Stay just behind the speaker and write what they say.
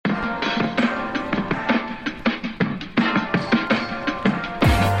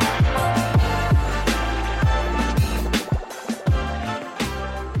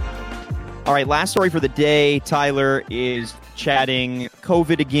All right, last story for the day. Tyler is chatting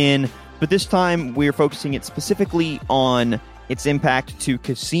COVID again, but this time we're focusing it specifically on its impact to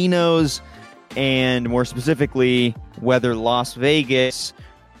casinos, and more specifically, whether Las Vegas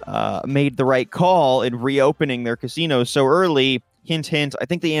made the right call in reopening their casinos so early. Hint, hint. I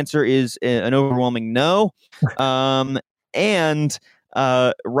think the answer is an overwhelming no. And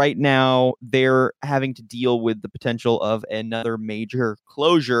right now, they're having to deal with the potential of another major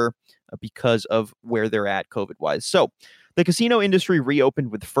closure because of where they're at COVID-wise. So the casino industry reopened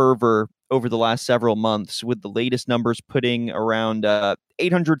with fervor over the last several months, with the latest numbers putting around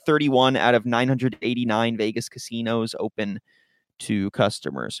 831 out of 989 Vegas casinos open to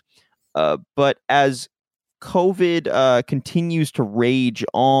customers. But as COVID continues to rage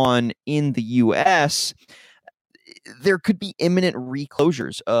on in the U.S., there could be imminent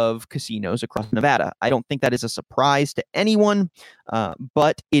reclosures of casinos across Nevada. I don't think that is a surprise to anyone,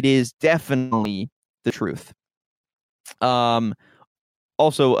 but it is definitely the truth.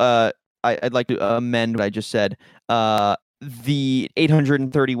 Also, I'd like to amend what I just said. The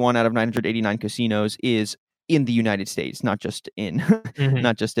 831 out of 989 casinos is in the United States, not just in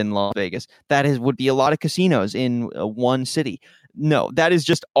not just in Las Vegas. That would be a lot of casinos in one city. No, that is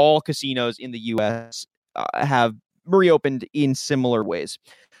just all casinos in the U.S. Have reopened in similar ways.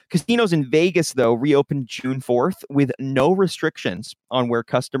 Casinos in Vegas, though, reopened June 4th with no restrictions on where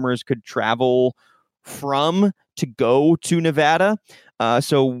customers could travel from to go to Nevada.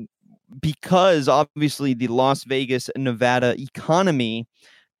 So because obviously the Las Vegas, Nevada economy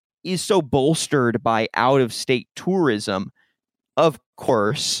is so bolstered by out-of-state tourism, of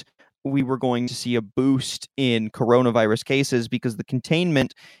course, we were going to see a boost in coronavirus cases because the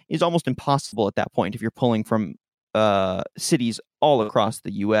containment is almost impossible at that point if you're pulling from cities all across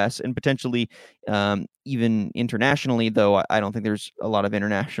the U.S. and potentially even internationally, though I don't think there's a lot of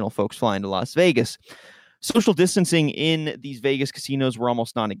international folks flying to Las Vegas. Social distancing in these Vegas casinos were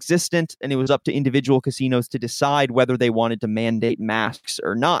almost non-existent, and it was up to individual casinos to decide whether they wanted to mandate masks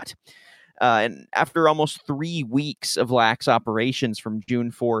or not. And after almost 3 weeks of lax operations from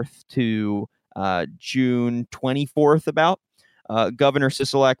June 4th to June 24th, Governor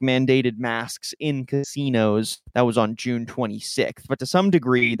Sisolak mandated masks in casinos. That was on June 26th. But to some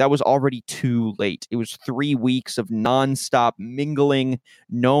degree, that was already too late. It was 3 weeks of nonstop mingling,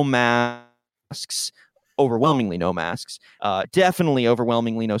 no masks, overwhelmingly no masks, definitely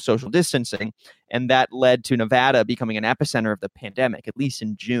overwhelmingly no social distancing. And that led to Nevada becoming an epicenter of the pandemic, at least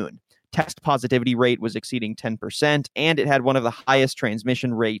in June. Test positivity rate was exceeding 10%, and it had one of the highest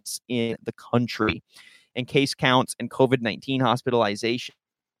transmission rates in the country. And case counts and COVID-19 hospitalizations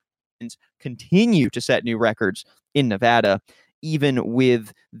continue to set new records in Nevada, even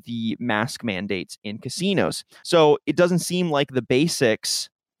with the mask mandates in casinos. So it doesn't seem like the basics,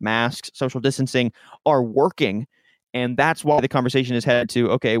 masks, social distancing, are working. And that's why the conversation is headed to,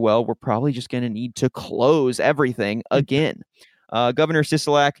 okay, well, we're probably just going to need to close everything again. Governor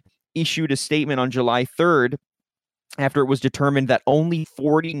Sisolak issued a statement on July 3rd after it was determined that only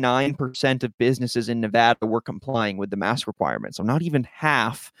 49% of businesses in Nevada were complying with the mask requirement. So not even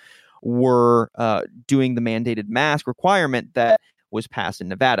half were doing the mandated mask requirement that was passed in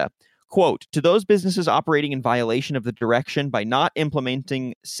Nevada. Quote, to those businesses operating in violation of the direction by not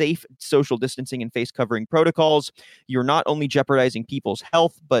implementing safe social distancing and face covering protocols, you're not only jeopardizing people's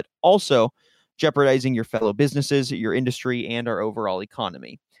health, but also jeopardizing your fellow businesses, your industry, and our overall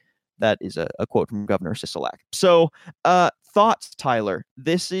economy. That is a quote from Governor Sisolak. So thoughts, Tyler?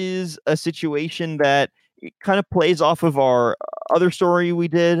 This is a situation that kind of plays off of our other story we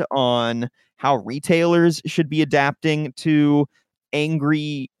did on how retailers should be adapting to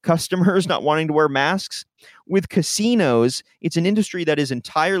angry customers not wanting to wear masks. With casinos, it's an industry that is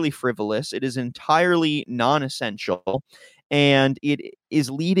entirely frivolous. It is entirely non-essential, and it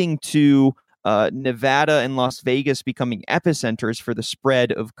is leading to Nevada and Las Vegas becoming epicenters for the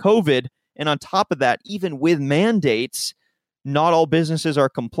spread of COVID. And on top of that, even with mandates, not all businesses are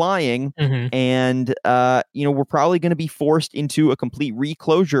complying. And, we're probably going to be forced into a complete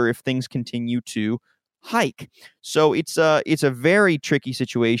reclosure if things continue to hike. So it's a very tricky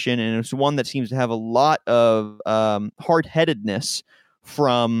situation, and it's one that seems to have a lot of hard-headedness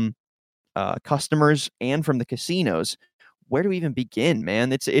from customers and from the casinos. Where do we even begin,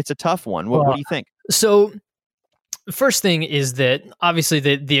 man? It's a tough one. What do you think? So first thing is that obviously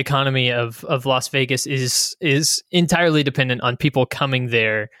the economy of Las Vegas is entirely dependent on people coming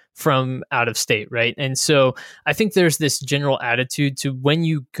there from out of state, right? And so I think there's this general attitude to when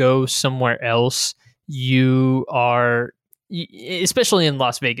you go somewhere else, you are, especially in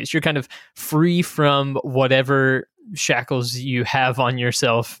Las Vegas, you're kind of free from whatever shackles you have on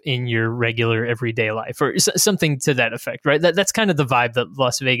yourself in your regular everyday life, or something to that effect, right? That's kind of the vibe that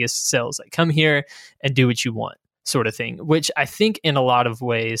Las Vegas sells. Like, come here and do what you want, sort of thing, which I think in a lot of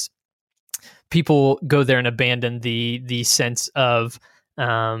ways people go there and abandon the sense of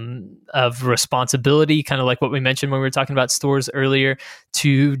responsibility, kind of like what we mentioned when we were talking about stores earlier,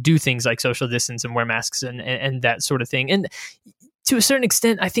 to do things like social distance and wear masks and that sort of thing. And to a certain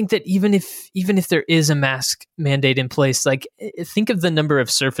extent, I think that even if there is a mask mandate in place, like, think of the number of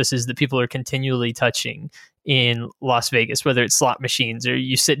surfaces that people are continually touching in Las Vegas, whether it's slot machines or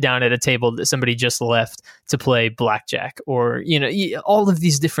you sit down at a table that somebody just left to play blackjack, or, all of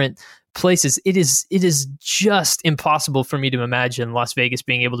these different places. It is just impossible for me to imagine Las Vegas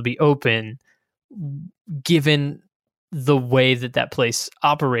being able to be open, given the way that place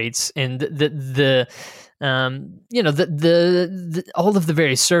operates, and the all of the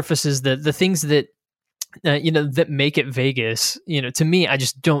various surfaces, the things that that make it Vegas. To me, I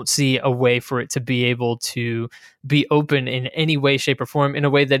just don't see a way for it to be able to be open in any way, shape, or form in a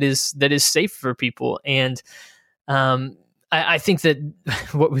way that is safe for people. And I think that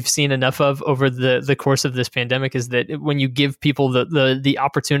what we've seen enough of over the course of this pandemic is that when you give people the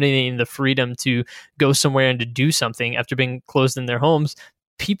opportunity and the freedom to go somewhere and to do something after being closed in their homes,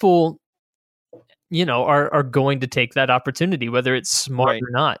 people are going to take that opportunity, whether it's smart or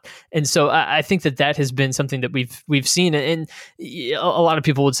not. And so I think that has been something that we've seen. And a lot of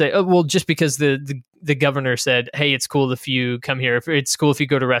people would say, oh, well, just because the governor said, hey, it's cool if you come here, it's cool if you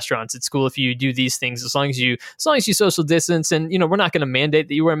go to restaurants, it's cool if you do these things, as long as you social distance, and we're not going to mandate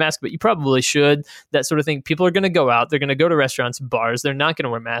that you wear a mask, but you probably should, that sort of thing. People are going to go out, they're going to go to restaurants, bars, they're not going to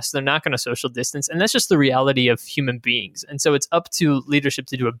wear masks, they're not going to social distance, and that's just the reality of human beings. And so it's up to leadership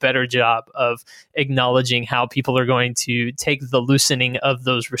to do a better job of acknowledging how people are going to take the loosening of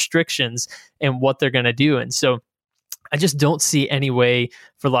those restrictions and what they're going to do. And so I just don't see any way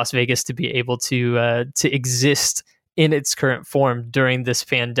for Las Vegas to be able to exist in its current form during this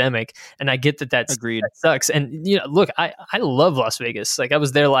pandemic. And I get that sucks. And look, I love Las Vegas. Like, I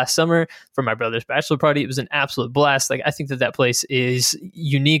was there last summer for my brother's bachelor party. It was an absolute blast. Like, I think that place is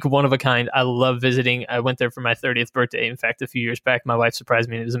unique, one of a kind. I love visiting. I went there for my 30th birthday. In fact, a few years back, my wife surprised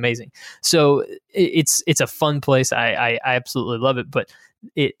me and it was amazing. So it's a fun place. I absolutely love it, but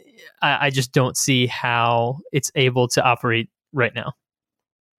I just don't see how it's able to operate right now.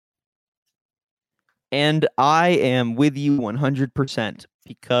 And I am with you 100%,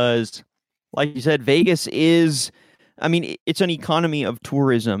 because, like you said, Vegas is, it's an economy of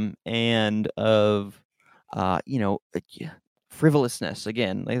tourism and of, frivolousness.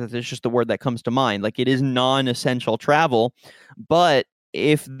 Again, like, that's just the word that comes to mind. Like, it is non-essential travel, but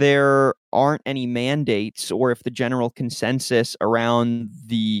if there aren't any mandates, or if the general consensus around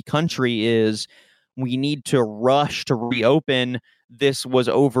the country is we need to rush to reopen, this was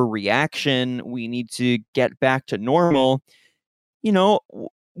overreaction, we need to get back to normal,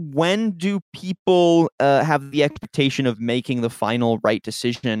 when do people have the expectation of making the final right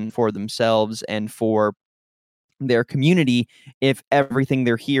decision for themselves and for their community if everything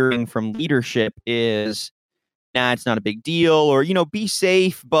they're hearing from leadership is, nah, it's not a big deal, or, be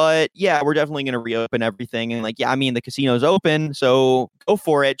safe, but yeah, we're definitely going to reopen everything. And, like, yeah, the casino's open, so go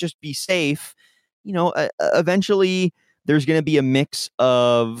for it, just be safe. Eventually there's going to be a mix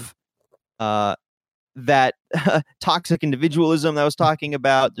of that toxic individualism that I was talking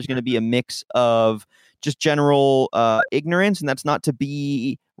about. There's going to be a mix of just general ignorance, and that's not to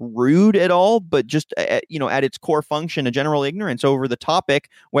be rude at all, but just at its core function, a general ignorance over the topic,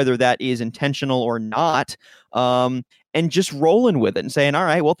 whether that is intentional or not, and just rolling with it and saying, all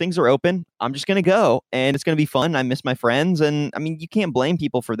right, well, things are open, I'm just going to go, and it's going to be fun, I miss my friends. And you can't blame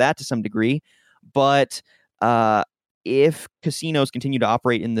people for that to some degree, but if casinos continue to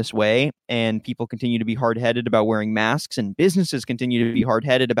operate in this way, and people continue to be hard-headed about wearing masks, and businesses continue to be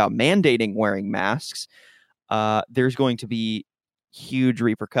hard-headed about mandating wearing masks, there's going to be huge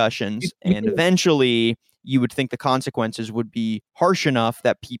repercussions. And eventually you would think the consequences would be harsh enough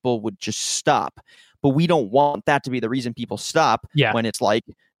that people would just stop. But we don't want that to be the reason people stop. When it's like,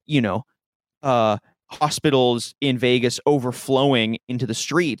 hospitals in Vegas overflowing into the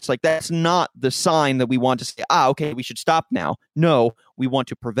streets. Like, that's not the sign that we want to say, okay, we should stop now. No, we want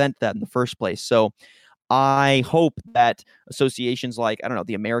to prevent that in the first place. So I hope that associations like, I don't know,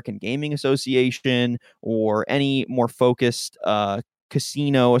 the American Gaming Association, or any more focused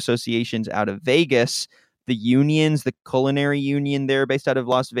casino associations out of Vegas, the unions, the culinary union there based out of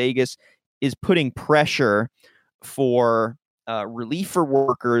Las Vegas, is putting pressure for relief for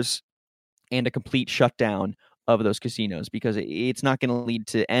workers and a complete shutdown of those casinos, because it's not going to lead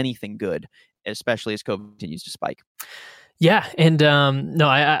to anything good. especially as COVID continues to spike. Yeah, and no,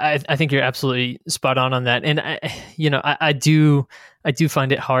 I think you're absolutely spot on that, and I do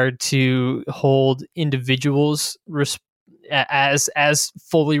find it hard to hold individuals as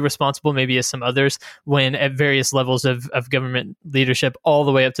fully responsible, maybe as some others, when at various levels of government leadership, all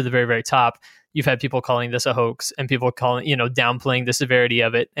the way up to the very, very top, you've had people calling this a hoax and people calling, downplaying the severity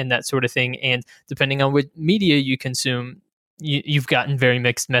of it and that sort of thing. And depending on what media you consume, you've gotten very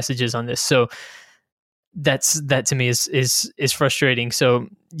mixed messages on this. So that to me is frustrating. So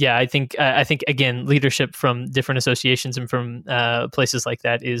yeah, I think again, leadership from different associations and from places like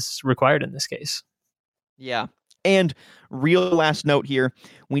that is required in this case. Yeah. And real last note here,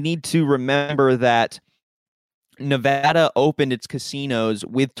 we need to remember that Nevada opened its casinos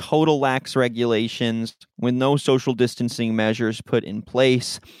with total lax regulations, with no social distancing measures put in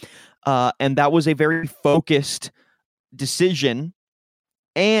place. And that was a very focused decision.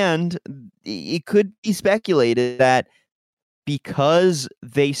 And it could be speculated that because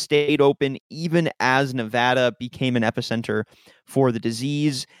they stayed open even as Nevada became an epicenter for the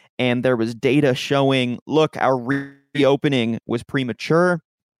disease, and there was data showing, look, our reopening was premature,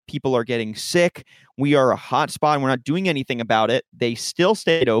 people are getting sick, we are a hot spot, and we're not doing anything about it, they still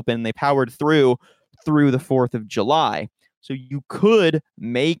stayed open, they powered through the 4th of July. So you could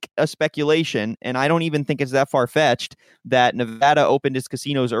make a speculation, and I don't even think it's that far-fetched, that Nevada opened its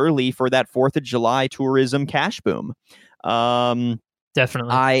casinos early for that 4th of July tourism cash boom. Definitely.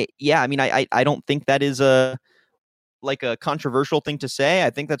 I don't think that is a controversial thing to say.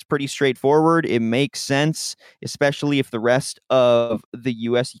 I think that's pretty straightforward. It makes sense, especially if the rest of the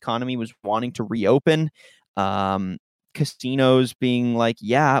U.S. economy was wanting to reopen. Casinos being like,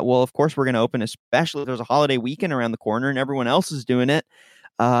 yeah, well, of course we're going to open, especially if there's a holiday weekend around the corner and everyone else is doing it,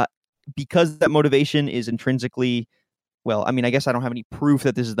 because that motivation is intrinsically, well, I mean, I guess I don't have any proof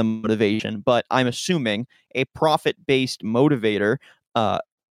that this is the motivation, but I'm assuming a profit-based motivator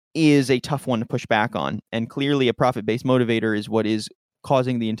is a tough one to push back on. And clearly a profit-based motivator is what is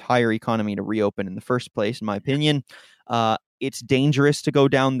causing the entire economy to reopen in the first place, in my opinion. It's dangerous to go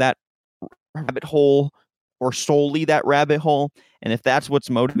down that rabbit hole, or solely that rabbit hole. And if that's what's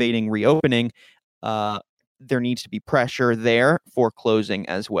motivating reopening, there needs to be pressure there for closing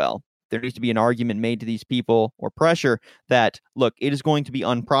as well. There needs to be an argument made to these people, or pressure, that, look, it is going to be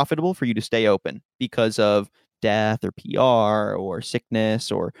unprofitable for you to stay open because of death or PR or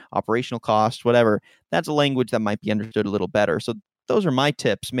sickness or operational costs, whatever. That's a language that might be understood a little better. So those are my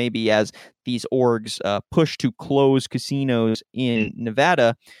tips, maybe as these orgs push to close casinos in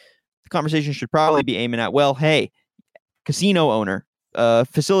Nevada. Conversation should probably be aiming at, well, hey, casino owner,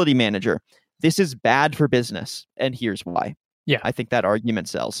 facility manager, this is bad for business, and here's why. Yeah, I think that argument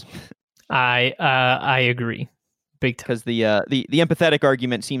sells. I agree, big time. Because the empathetic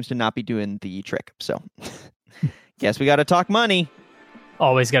argument seems to not be doing the trick. So, guess we got to talk money.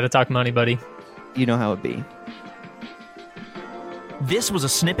 Always got to talk money, buddy. You know how it be. This was a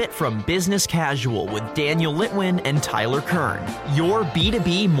snippet from Business Casual with Daniel Litwin and Tyler Kern, your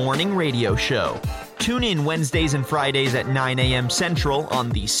B2B morning radio show. Tune in Wednesdays and Fridays at 9 a.m. Central on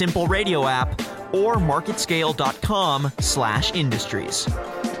the Simple Radio app or marketscale.com/industries.